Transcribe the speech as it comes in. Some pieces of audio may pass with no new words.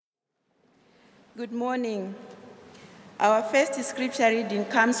Good morning. Our first scripture reading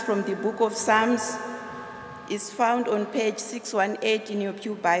comes from the book of Psalms. It's found on page 618 in your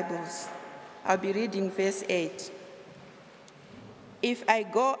pew Bibles. I'll be reading verse 8. If I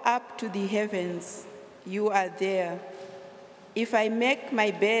go up to the heavens, you are there. If I make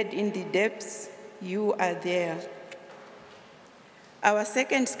my bed in the depths, you are there. Our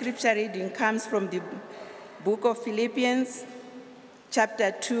second scripture reading comes from the book of Philippians,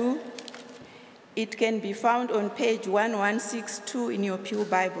 chapter 2. It can be found on page 1162 in your pew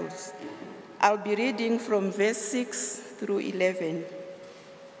Bibles. I'll be reading from verse 6 through 11.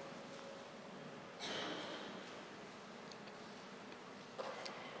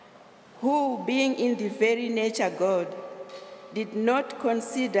 Who, being in the very nature God, did not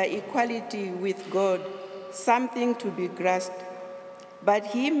consider equality with God something to be grasped, but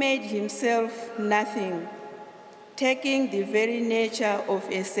he made himself nothing, taking the very nature of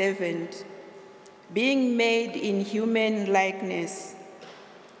a servant, being made in human likeness,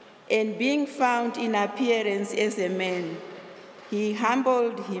 and being found in appearance as a man, he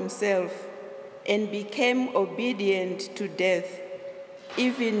humbled himself and became obedient to death,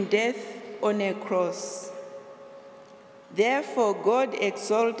 even death on a cross. Therefore God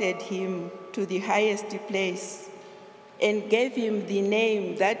exalted him to the highest place and gave him the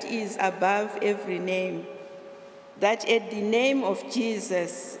name that is above every name, that at the name of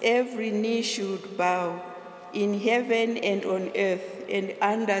Jesus every knee should bow, in heaven and on earth and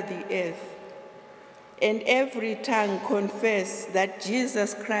under the earth, and every tongue confess that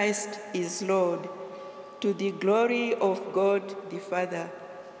Jesus Christ is Lord, to the glory of God the Father.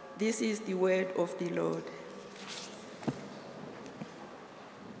 This is the word of the Lord.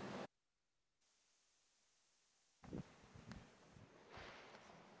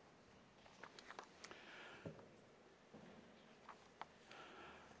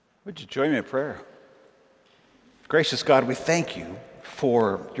 Would you join me in prayer? Gracious God, we thank you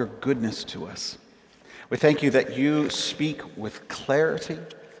for your goodness to us. We thank you that you speak with clarity.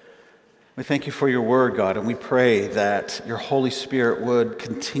 We thank you for your word, God, and we pray that your Holy Spirit would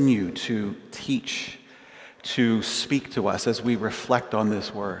continue to teach, to speak to us as we reflect on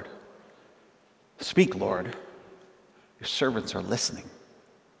this word. Speak, Lord. Your servants are listening.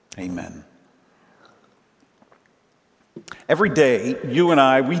 Amen. Every day, you and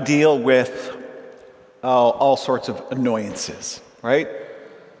I, we deal with all sorts of annoyances, right?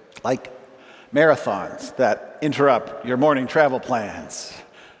 Like marathons that interrupt your morning travel plans,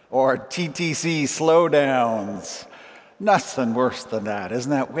 or TTC slowdowns. Nothing worse than that,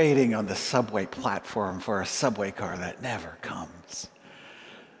 isn't that? Waiting on the subway platform for a subway car that never comes.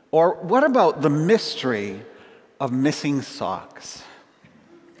 Or what about the mystery of missing socks?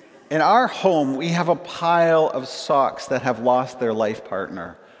 In our home, we have a pile of socks that have lost their life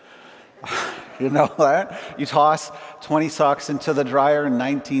partner. You know that? You toss 20 socks into the dryer and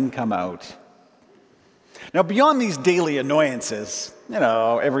 19 come out. Now, beyond these daily annoyances,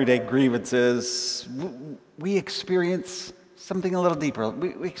 everyday grievances, we experience something a little deeper.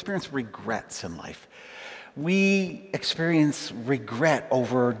 We experience regrets in life. We experience regret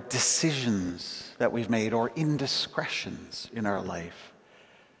over decisions that we've made or indiscretions in our life.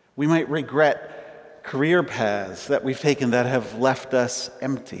 We might regret career paths that we've taken that have left us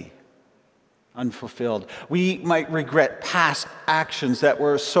empty, unfulfilled. We might regret past actions that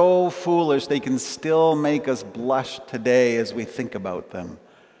were so foolish they can still make us blush today as we think about them.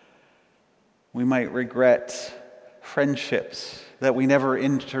 We might regret friendships that we never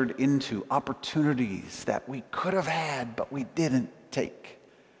entered into, opportunities that we could have had but we didn't take.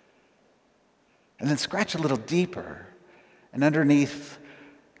 And then scratch a little deeper, and underneath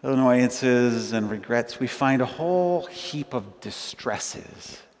annoyances and regrets, we find a whole heap of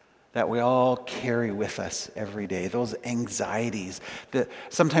distresses that we all carry with us every day. Those anxieties,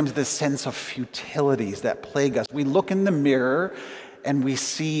 sometimes the sense of futilities that plague us. We look in the mirror and we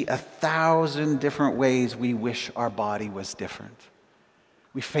see 1,000 different ways we wish our body was different.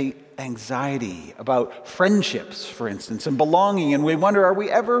 We face anxiety about friendships, for instance, and belonging, and we wonder, are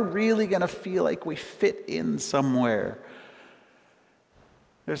we ever really going to feel like we fit in somewhere?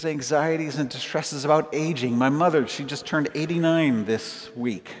 There's anxieties and distresses about aging. My mother, she just turned 89 this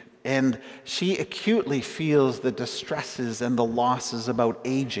week, and she acutely feels the distresses and the losses about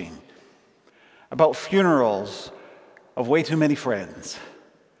aging, about funerals of way too many friends,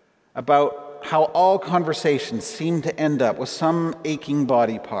 about how all conversations seem to end up with some aching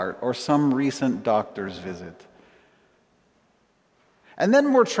body part or some recent doctor's visit. And then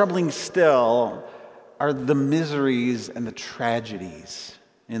more troubling still are the miseries and the tragedies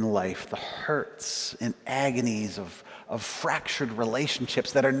in life, the hurts and agonies of of fractured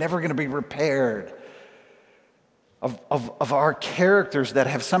relationships that are never going to be repaired, of our characters that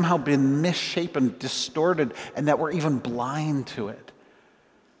have somehow been misshapen, distorted, and that we're even blind to it,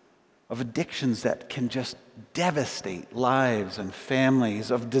 of addictions that can just devastate lives and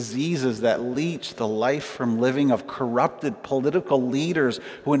families, of diseases that leech the life from living, of corrupted political leaders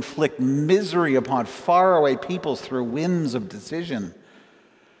who inflict misery upon faraway peoples through whims of decision,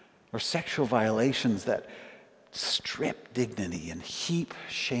 or sexual violations that strip dignity and heap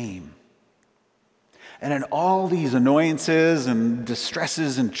shame. And in all these annoyances and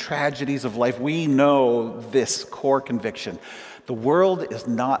distresses and tragedies of life, we know this core conviction: the world is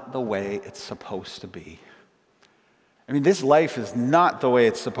not the way it's supposed to be. I mean, this life is not the way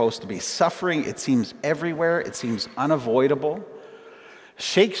it's supposed to be. Suffering, it seems everywhere. It seems unavoidable.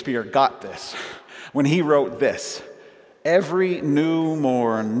 Shakespeare got this when he wrote this: "Every new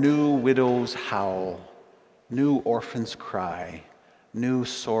morn, new widows howl, new orphans cry, new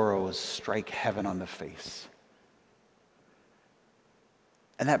sorrows strike heaven on the face."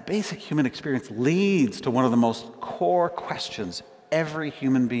 And that basic human experience leads to one of the most core questions every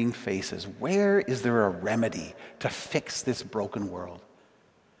human being faces. Where is there a remedy to fix this broken world?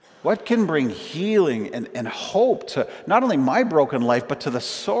 What can bring healing and hope to not only my broken life, but to the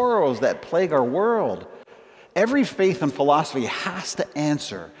sorrows that plague our world? Every faith and philosophy has to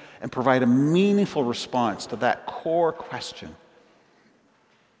answer and provide a meaningful response to that core question.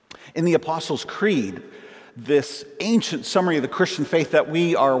 In the Apostles' Creed, this ancient summary of the Christian faith that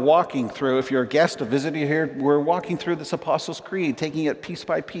we are walking through, if you're a guest, a visitor here, we're walking through this Apostles' Creed, taking it piece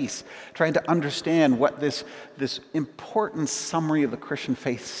by piece, trying to understand what this important summary of the Christian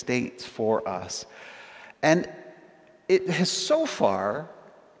faith states for us. And it has so far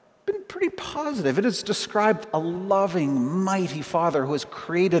been pretty positive. It has described a loving, mighty Father who has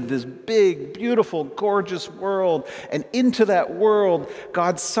created this big, beautiful, gorgeous world. And into that world,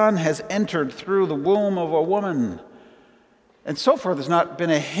 God's Son has entered through the womb of a woman. And so far, there's not been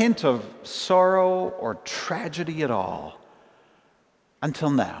a hint of sorrow or tragedy at all.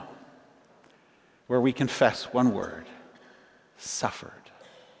 Until now, where we confess one word: suffered.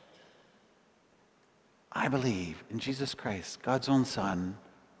 I believe in Jesus Christ, God's own Son,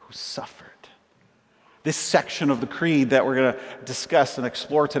 who suffered. This section of the creed that we're going to discuss and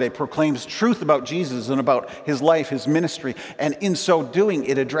explore today proclaims truth about Jesus and about his life, his ministry, and in so doing,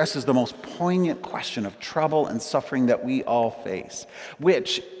 it addresses the most poignant question of trouble and suffering that we all face,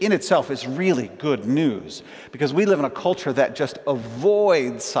 which in itself is really good news, because we live in a culture that just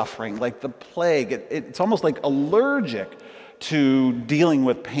avoids suffering like the plague. It's almost like allergic to dealing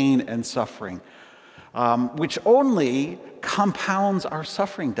with pain and suffering. Which only compounds our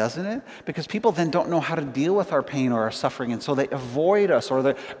suffering, doesn't it? Because people then don't know how to deal with our pain or our suffering, and so they avoid us, or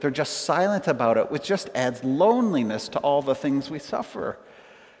they're just silent about it, which just adds loneliness to all the things we suffer.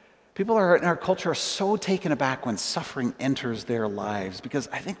 People in our culture are so taken aback when suffering enters their lives, because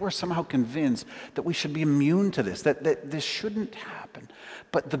I think we're somehow convinced that we should be immune to this, that this shouldn't happen.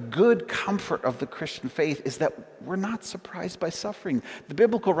 But the good comfort of the Christian faith is that we're not surprised by suffering. The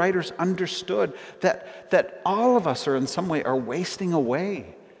biblical writers understood that all of us are in some way are wasting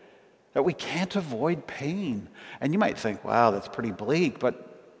away, that we can't avoid pain. And you might think, wow, that's pretty bleak,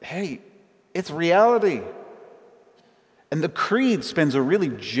 but hey, it's reality. And the Creed spends a really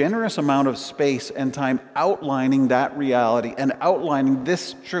generous amount of space and time outlining that reality and outlining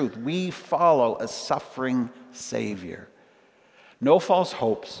this truth. We follow a suffering Savior. No false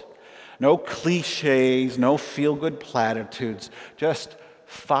hopes, no cliches, no feel-good platitudes, just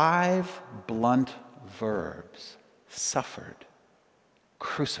 5 blunt verbs: suffered,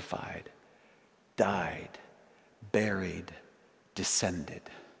 crucified, died, buried, descended.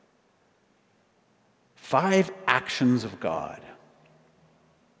 5 actions of God.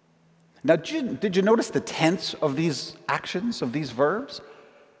 Now, did you notice the tense of these actions, of these verbs?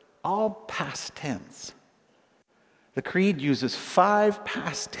 All past tense. The Creed uses 5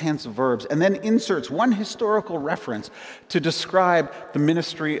 past tense verbs and then inserts one historical reference to describe the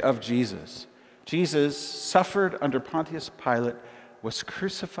ministry of Jesus. Jesus suffered under Pontius Pilate, was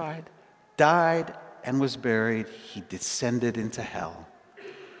crucified, died, and was buried. He descended into hell.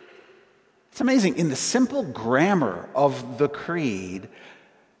 It's amazing. In the simple grammar of the Creed,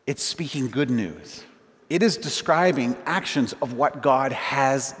 it's speaking good news. It is describing actions of what God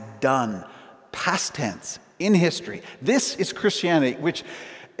has done, past tense, in history. This is Christianity, which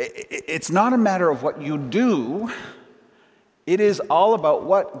it's not a matter of what you do. It is all about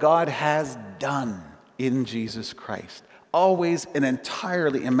what God has done in Jesus Christ. Always and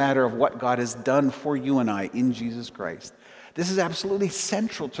entirely a matter of what God has done for you and I in Jesus Christ. This is absolutely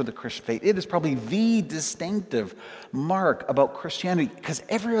central to the Christian faith. It is probably the distinctive mark about Christianity, because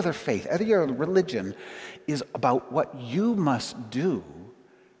every other faith, every other religion is about what you must do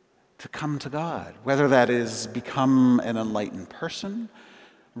to come to God, whether that is become an enlightened person,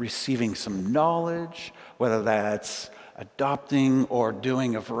 receiving some knowledge, whether that's adopting or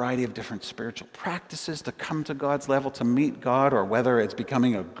doing a variety of different spiritual practices to come to God's level, to meet God, or whether it's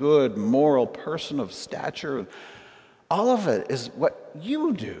becoming a good moral person of stature. All of it is what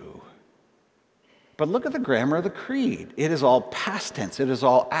you do. But look at the grammar of the creed. It is all past tense. It is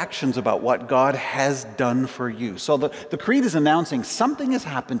all actions about what God has done for you. So the creed is announcing something has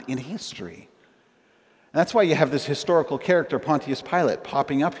happened in history. And that's why you have this historical character, Pontius Pilate,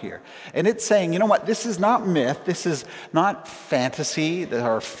 popping up here. And it's saying, you know what, this is not myth. This is not fantasy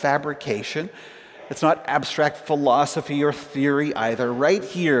or fabrication. It's not abstract philosophy or theory either. Right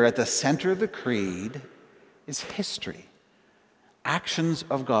here at the center of the creed is history. Actions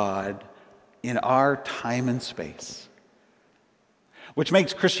of God in our time and space. Which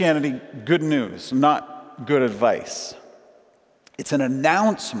makes Christianity good news, not good advice. It's an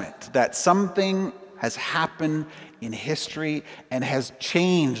announcement that something has happened in history and has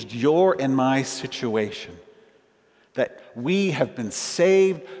changed your and my situation. That we have been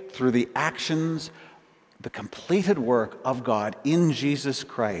saved through the actions, the completed work of God in Jesus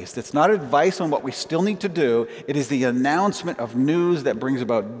Christ. It's not advice on what we still need to do. It is the announcement of news that brings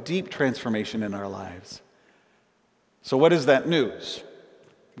about deep transformation in our lives. So what is that news?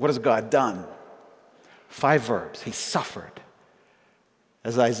 What has God done? 5 verbs. He suffered.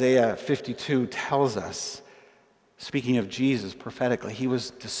 As Isaiah 52 tells us, speaking of Jesus prophetically, he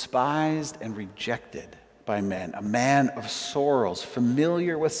was despised and rejected by men, a man of sorrows,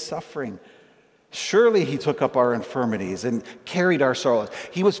 familiar with suffering. Surely he took up our infirmities and carried our sorrows.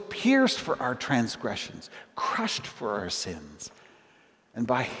 He was pierced for our transgressions, crushed for our sins. And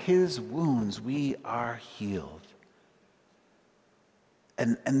by his wounds we are healed.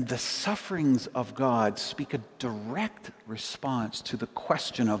 And the sufferings of God speak a direct response to the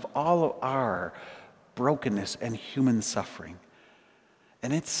question of all of our brokenness and human suffering.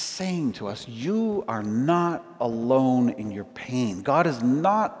 And it's saying to us, you are not alone in your pain. God is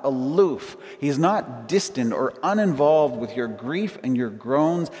not aloof. He is not distant or uninvolved with your grief and your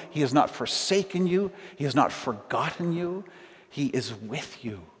groans. He has not forsaken you. He has not forgotten you. He is with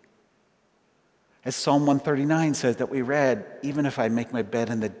you. As Psalm 139 says that we read, even if I make my bed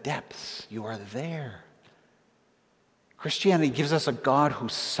in the depths, you are there. Christianity gives us a God who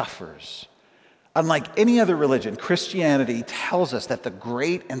suffers. Unlike any other religion, Christianity tells us that the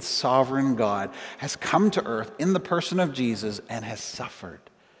great and sovereign God has come to earth in the person of Jesus and has suffered.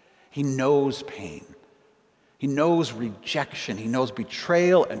 He knows pain. He knows rejection. He knows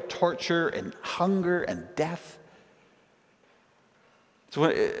betrayal and torture and hunger and death. So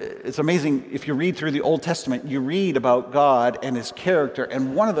it's amazing, if you read through the Old Testament, you read about God and his character,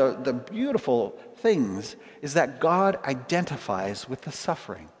 and one of the beautiful things is that God identifies with the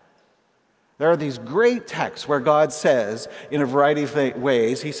suffering. There are these great texts where God says, in a variety of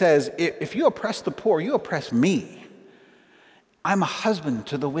ways, he says, if you oppress the poor, you oppress me. I'm a husband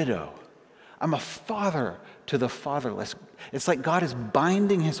to the widow. I'm a father to the fatherless. It's like God is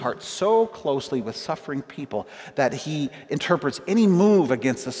binding his heart so closely with suffering people that he interprets any move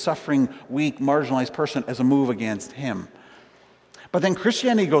against a suffering, weak, marginalized person as a move against him. But then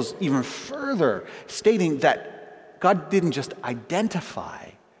Christianity goes even further, stating that God didn't just identify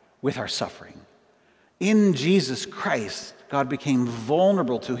with our suffering. In Jesus Christ, God became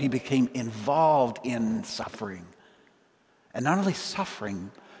vulnerable to, he became involved in suffering. And not only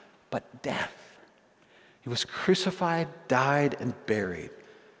suffering, but death. He was crucified, died, and buried.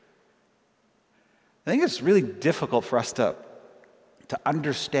 I think it's really difficult for us to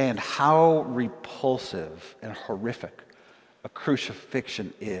understand how repulsive and horrific a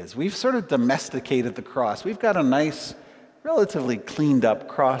crucifixion is. We've sort of domesticated the cross. We've got a nice, relatively cleaned up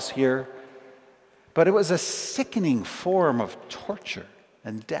cross here, but it was a sickening form of torture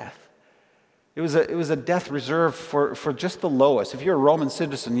and death. It was a death reserved for just the lowest. If you're a Roman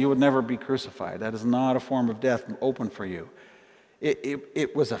citizen, you would never be crucified. That is not a form of death open for you.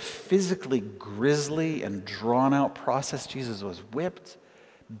 It was a physically grisly and drawn-out process. Jesus was whipped,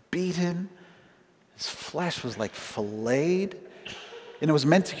 beaten. His flesh was like filleted. And it was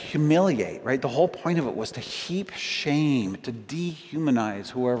meant to humiliate, right? The whole point of it was to heap shame, to dehumanize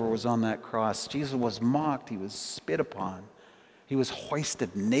whoever was on that cross. Jesus was mocked. He was spit upon. He was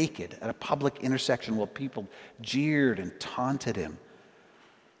hoisted naked at a public intersection while people jeered and taunted him.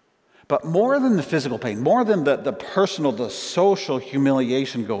 But more than the physical pain, more than the personal, the social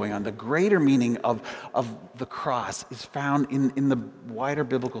humiliation going on, the greater meaning of the cross is found in the wider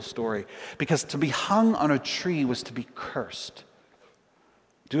biblical story. Because to be hung on a tree was to be cursed.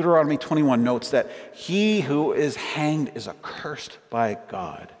 Deuteronomy 21 notes that he who is hanged is accursed by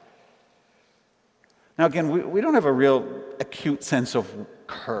God. Now again, we don't have a real acute sense of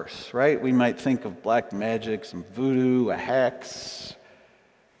curse, right? We might think of black magic, some voodoo, a hex.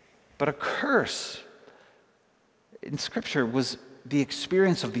 But a curse in Scripture was the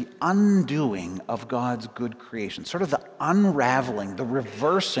experience of the undoing of God's good creation, sort of the unraveling, the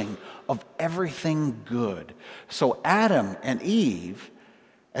reversing of everything good. So Adam and Eve,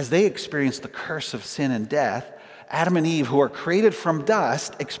 as they experienced the curse of sin and death, Adam and Eve, who are created from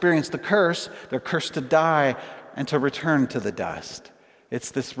dust, experience the curse. They're cursed to die and to return to the dust.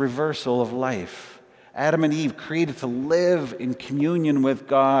 It's this reversal of life. Adam and Eve, created to live in communion with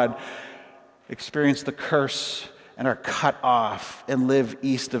God, experience the curse and are cut off and live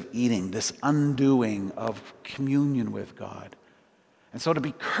east of Eden, this undoing of communion with God. And so to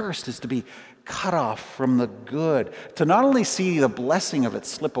be cursed is to be cut off from the good, to not only see the blessing of it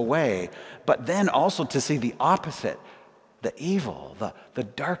slip away, but then also to see the opposite, the evil, the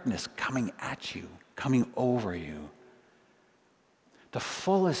darkness coming at you, coming over you. The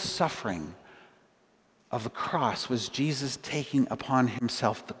fullest suffering of the cross was Jesus taking upon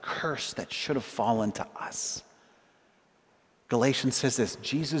himself the curse that should have fallen to us. Galatians says this: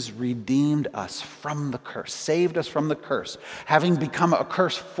 Jesus redeemed us from the curse, saved us from the curse, having become a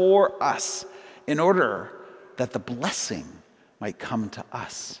curse for us, in order that the blessing might come to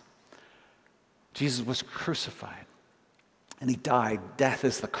us. Jesus was crucified, and he died. Death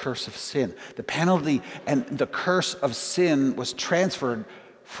is the curse of sin. The penalty and the curse of sin was transferred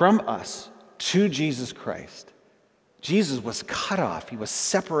from us to Jesus Christ. Jesus was cut off. He was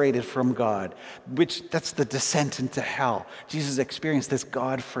separated from God, that's the descent into hell. Jesus experienced this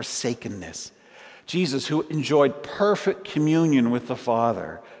God-forsakenness. Jesus, who enjoyed perfect communion with the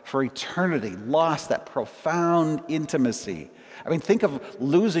Father for eternity, lost that profound intimacy. I mean, think of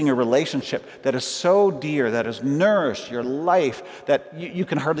losing a relationship that is so dear, that has nourished your life, that you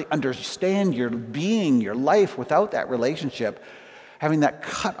can hardly understand your being, your life without that relationship. Having that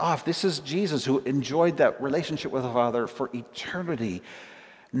cut off. This is Jesus, who enjoyed that relationship with the Father for eternity.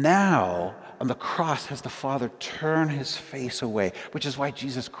 Now, on the cross, has the Father turned his face away, which is why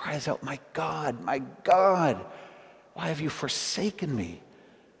Jesus cries out, my God, why have you forsaken me?"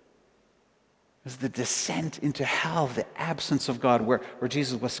 It's the descent into hell, the absence of God, where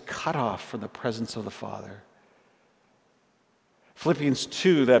Jesus was cut off from the presence of the Father. Philippians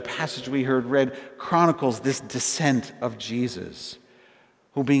 2, that passage we heard read, chronicles this descent of Jesus,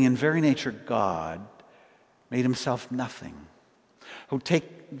 who being in very nature God, made himself nothing, who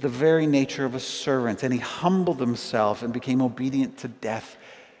take the very nature of a servant, and he humbled himself and became obedient to death,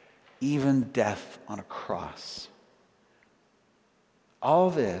 even death on a cross. All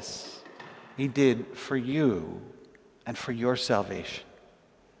this he did for you and for your salvation.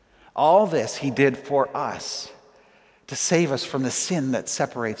 All this he did for us to save us from the sin that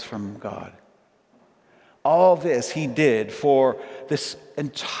separates from God. All this he did for this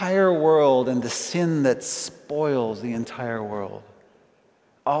entire world and the sin that spoils the entire world.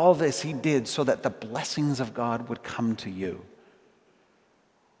 All this he did so that the blessings of God would come to you.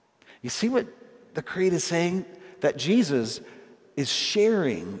 You see what the Creed is saying? That Jesus is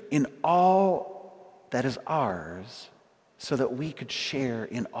sharing in all that is ours so that we could share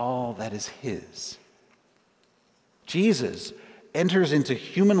in all that is his. Jesus enters into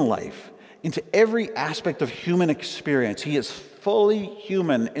human life, into every aspect of human experience. He is fully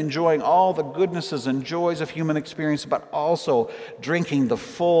human, enjoying all the goodnesses and joys of human experience, but also drinking the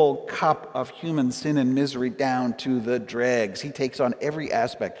full cup of human sin and misery down to the dregs. He takes on every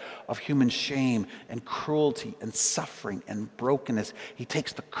aspect of human shame and cruelty and suffering and brokenness. He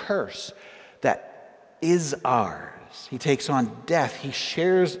takes the curse that is ours. He takes on death. He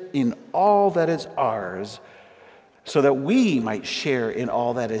shares in all that is ours so that we might share in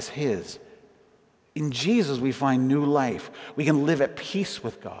all that is his. In Jesus, we find new life. We can live at peace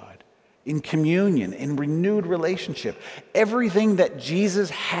with God, in communion, in renewed relationship. Everything that Jesus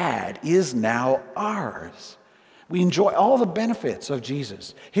had is now ours. We enjoy all the benefits of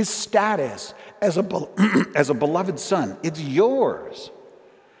Jesus. His status as a beloved son, it's yours.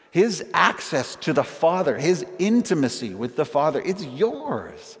 His access to the Father, his intimacy with the Father, it's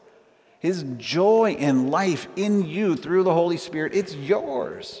yours. His joy in life in you through the Holy Spirit, it's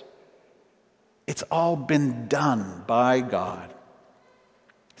yours. It's all been done by God,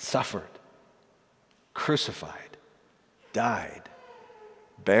 suffered, crucified, died,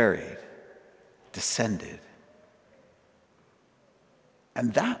 buried, descended.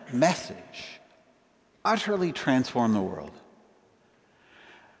 And that message utterly transformed the world.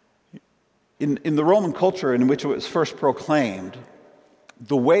 In the Roman culture in which it was first proclaimed,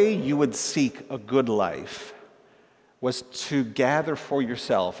 the way you would seek a good life was to gather for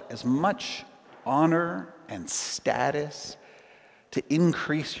yourself as much honor and status to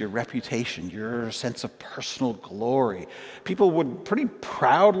increase your reputation, your sense of personal glory. People would pretty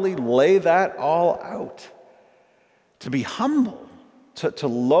proudly lay that all out. To be humble, to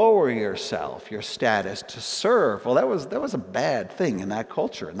lower yourself, your status, to serve, well, that was a bad thing in that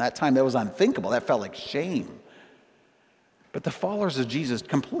culture. In that time, that was unthinkable. That felt like shame. But the followers of Jesus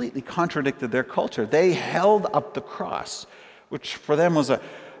completely contradicted their culture. They held up the cross, which for them was a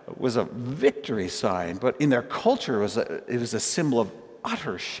victory sign, but in their culture it was a symbol of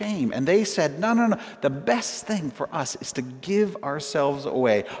utter shame. And they said, no. The best thing for us is to give ourselves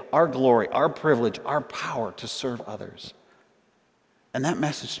away, our glory, our privilege, our power to serve others. And that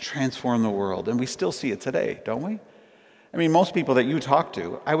message transformed the world, and we still see it today, don't we? I mean, most people that you talk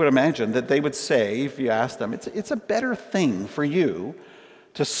to, I would imagine that they would say, if you ask them, it's a better thing for you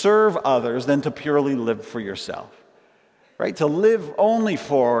to serve others than to purely live for yourself, right? To live only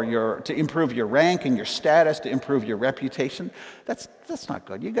to improve your rank and your status, to improve your reputation, that's not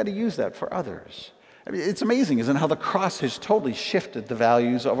good. You've got to use that for others. I mean, it's amazing, isn't it, how the cross has totally shifted the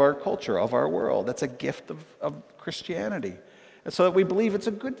values of our culture, of our world. That's a gift of Christianity. And so that we believe it's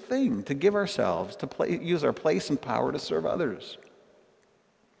a good thing to give ourselves, use our place and power to serve others.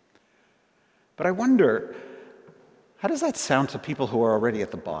 But I wonder, how does that sound to people who are already at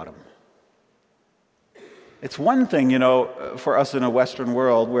the bottom? It's one thing, for us in a Western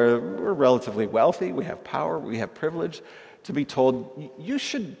world where we're relatively wealthy, we have power, we have privilege, to be told, you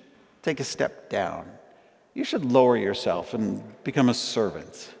should take a step down. You should lower yourself and become a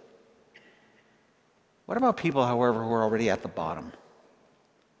servant. What about people, however, who are already at the bottom?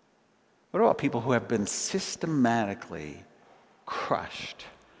 What about people who have been systematically crushed,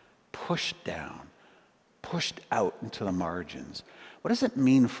 pushed down, pushed out into the margins? What does it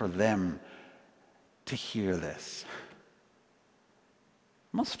mean for them to hear this?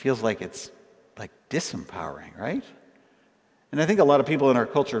 It almost feels like it's like disempowering, right? And I think a lot of people in our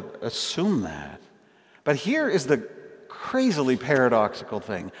culture assume that. But here is the crazily paradoxical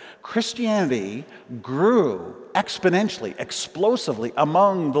thing. Christianity grew exponentially, explosively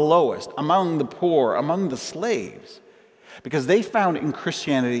among the lowest, among the poor, among the slaves, because they found in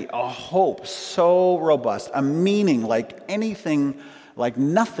Christianity a hope so robust, a meaning like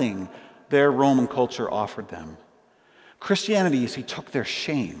nothing their Roman culture offered them. Christianity, you see, took their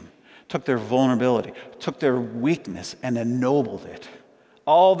shame, took their vulnerability, took their weakness, and ennobled it.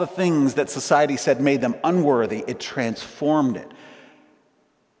 All the things that society said made them unworthy, it transformed it.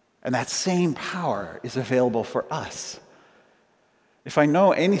 And that same power is available for us. If I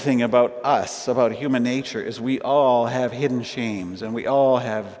know anything about us, about human nature, is we all have hidden shames and we all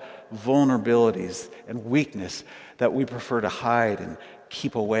have vulnerabilities and weakness that we prefer to hide and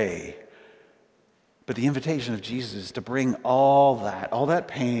keep away. But the invitation of Jesus is to bring all that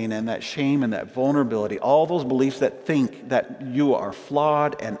pain and that shame and that vulnerability, all those beliefs that think that you are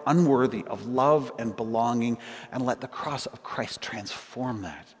flawed and unworthy of love and belonging, and let the cross of Christ transform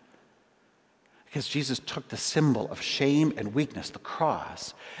that. Because Jesus took the symbol of shame and weakness, the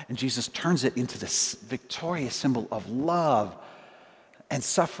cross, and Jesus turns it into this victorious symbol of love, and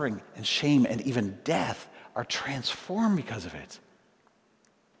suffering and shame and even death are transformed because of it.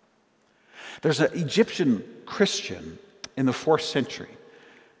 There's an Egyptian Christian in the 4th century,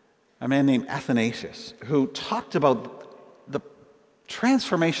 a man named Athanasius, who talked about the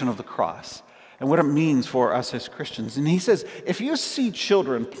transformation of the cross and what it means for us as Christians. And he says, if you see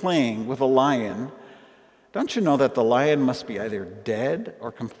children playing with a lion, don't you know that the lion must be either dead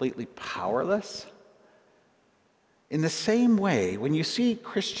or completely powerless? In the same way, when you see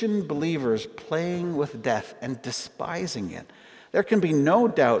Christian believers playing with death and despising it, there can be no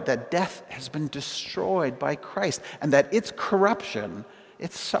doubt that death has been destroyed by Christ and that its corruption,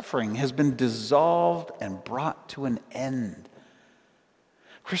 its suffering, has been dissolved and brought to an end.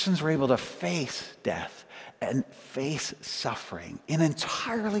 Christians were able to face death and face suffering in an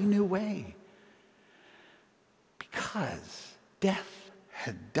entirely new way because death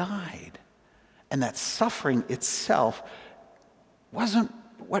had died and that suffering itself wasn't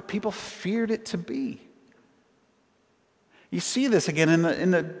what people feared it to be. You see this again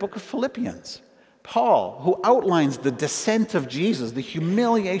in the book of Philippians. Paul, who outlines the descent of Jesus, the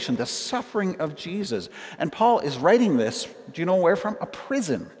humiliation, the suffering of Jesus. And Paul is writing this, do you know where from? A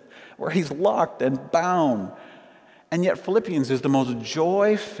prison, where he's locked and bound. And yet Philippians is the most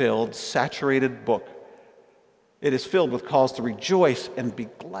joy-filled, saturated book. It is filled with calls to rejoice and be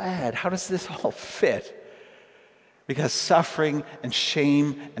glad. How does this all fit? Because suffering and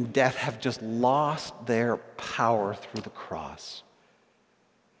shame and death have just lost their power through the cross.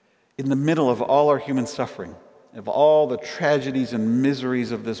 In the middle of all our human suffering, of all the tragedies and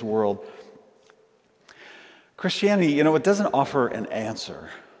miseries of this world, Christianity, it doesn't offer an answer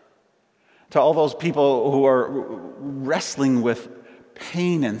to all those people who are wrestling with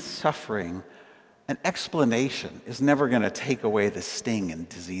pain and suffering. An explanation is never going to take away the sting and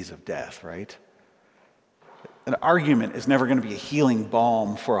disease of death, right? An argument is never going to be a healing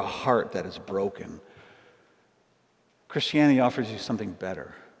balm for a heart that is broken. Christianity offers you something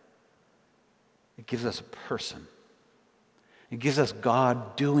better. It gives us a person. It gives us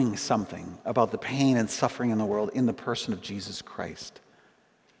God doing something about the pain and suffering in the world in the person of Jesus Christ.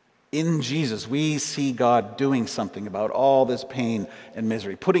 In Jesus, we see God doing something about all this pain and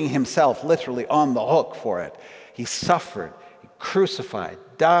misery, putting himself literally on the hook for it. He suffered, he crucified,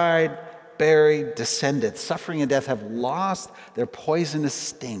 died, buried, descended. Suffering and death have lost their poisonous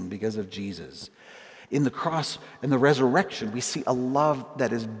sting because of Jesus. In the cross and the resurrection, we see a love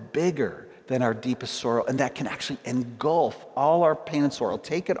that is bigger than our deepest sorrow, and that can actually engulf all our pain and sorrow,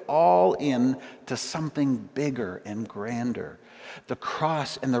 take it all in to something bigger and grander. The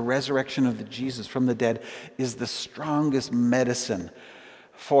cross and the resurrection of Jesus from the dead is the strongest medicine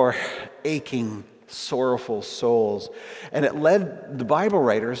for aching, sorrowful souls. And it led the Bible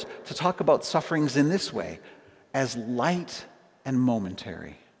writers to talk about sufferings in this way, as light and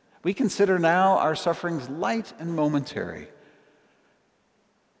momentary. We consider now our sufferings light and momentary.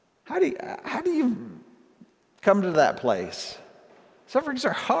 How do you come to that place? Sufferings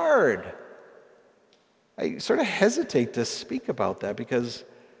are hard. I sort of hesitate to speak about that because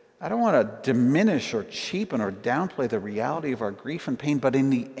I don't want to diminish or cheapen or downplay the reality of our grief and pain, but in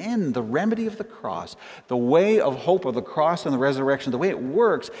the end, the remedy of the cross, the way of hope of the cross and the resurrection, the way it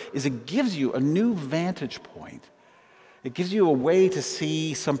works is it gives you a new vantage point. It gives you a way to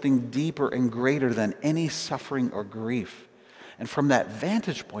see something deeper and greater than any suffering or grief. And from that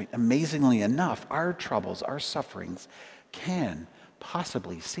vantage point, amazingly enough, our troubles, our sufferings can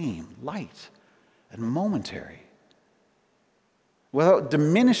possibly seem light and momentary. Without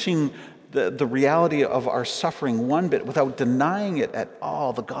diminishing the reality of our suffering one bit, without denying it at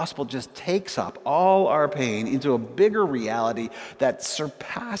all, the gospel just takes up all our pain into a bigger reality that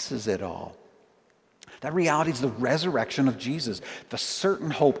surpasses it all. That reality is the resurrection of Jesus, the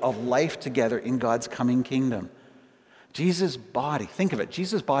certain hope of life together in God's coming kingdom. Jesus' body, think of it,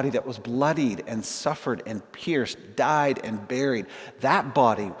 Jesus' body that was bloodied and suffered and pierced, died and buried, that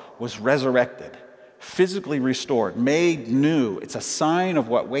body was resurrected, physically restored, made new. It's a sign of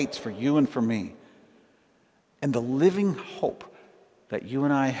what waits for you and for me. And the living hope that you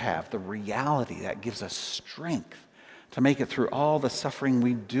and I have, the reality that gives us strength to make it through all the suffering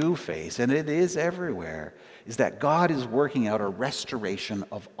we do face, and it is everywhere, is that God is working out a restoration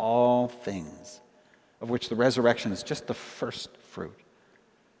of all things, of which the resurrection is just the first fruit.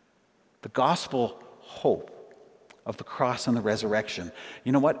 The gospel hope of the cross and the resurrection,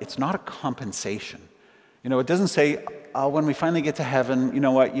 you know what? It's not a compensation. It doesn't say, when we finally get to heaven, you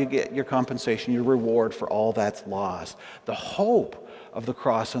know what? You get your compensation, your reward for all that's lost. The hope of the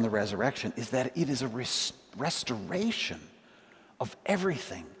cross and the resurrection is that it is a restoration of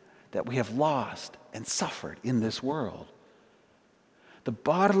everything that we have lost and suffered in this world. The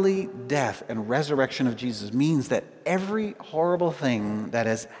bodily death and resurrection of Jesus means that every horrible thing that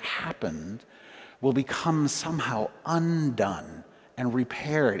has happened will become somehow undone and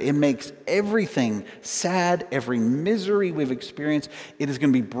repaired. It makes everything sad, every misery we've experienced, it is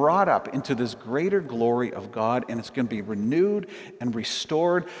going to be brought up into this greater glory of God, and it's going to be renewed and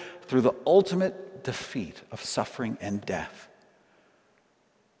restored through the ultimate defeat of suffering and death.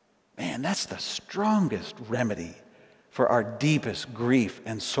 Man, that's the strongest remedy for our deepest grief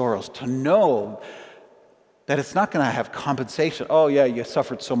and sorrows, to know that it's not going to have compensation. Oh yeah, you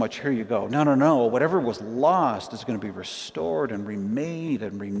suffered so much, here you go. No. Whatever was lost is going to be restored and remade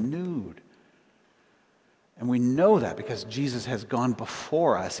and renewed. And we know that because Jesus has gone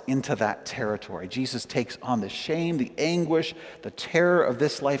before us into that territory. Jesus takes on the shame, the anguish, the terror of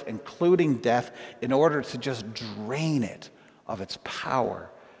this life, including death, in order to just drain it of its power.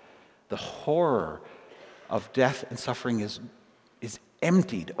 The horror of death and suffering is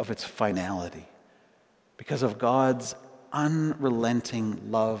emptied of its finality because of God's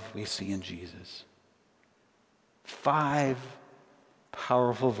unrelenting love we see in Jesus. 5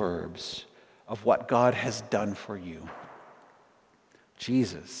 powerful verbs of what God has done for you.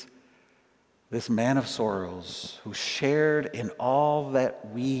 Jesus this man of sorrows who shared in all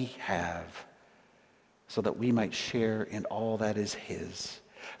that we have so that we might share in all that is his.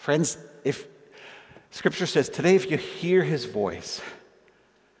 Friends, if Scripture says today, if you hear his voice,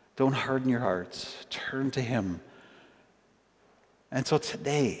 don't harden your hearts. Turn to him. And so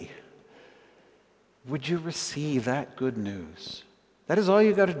today, would you receive that good news? That is all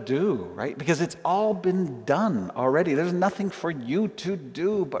you got to do, right? Because it's all been done already. There's nothing for you to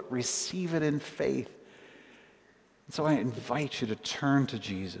do but receive it in faith. And so I invite you to turn to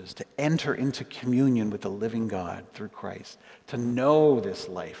Jesus, to enter into communion with the living God through Christ, to know this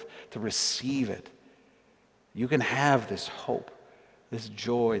life, to receive it. You can have this hope, this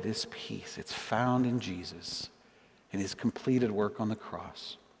joy, this peace. It's found in Jesus, in his completed work on the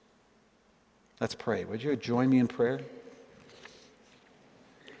cross. Let's pray. Would you join me in prayer?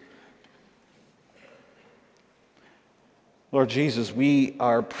 Lord Jesus, we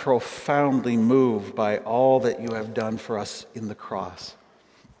are profoundly moved by all that you have done for us in the cross.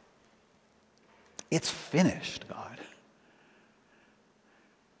 It's finished, God.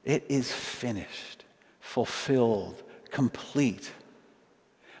 It is finished, fulfilled, complete.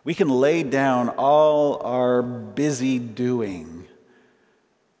 We can lay down all our busy doing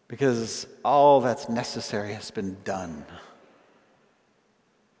because all that's necessary has been done.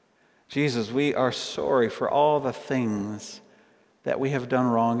 Jesus, we are sorry for all the things that we have done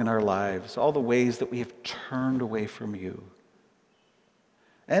wrong in our lives, all the ways that we have turned away from you,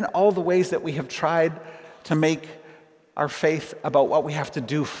 and all the ways that we have tried to make our faith about what we have to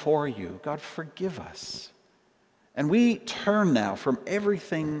do for you. God, forgive us. And we turn now from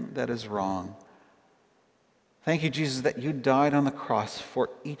everything that is wrong. Thank you, Jesus, that you died on the cross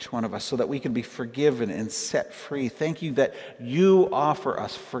for each one of us so that we can be forgiven and set free. Thank you that you offer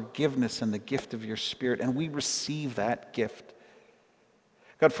us forgiveness and the gift of your Spirit, and we receive that gift.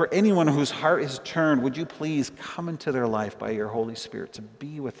 God, for anyone whose heart is turned, would you please come into their life by your Holy Spirit to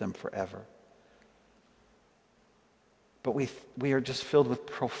be with them forever? But we are just filled with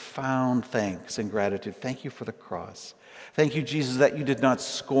profound thanks and gratitude. Thank you for the cross. Thank you, Jesus, that you did not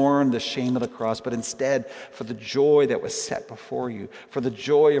scorn the shame of the cross, but instead for the joy that was set before you, for the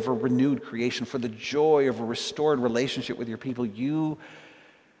joy of a renewed creation, for the joy of a restored relationship with your people, you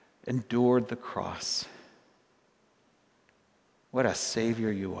endured the cross. What a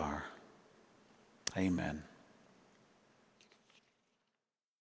Savior you are. Amen.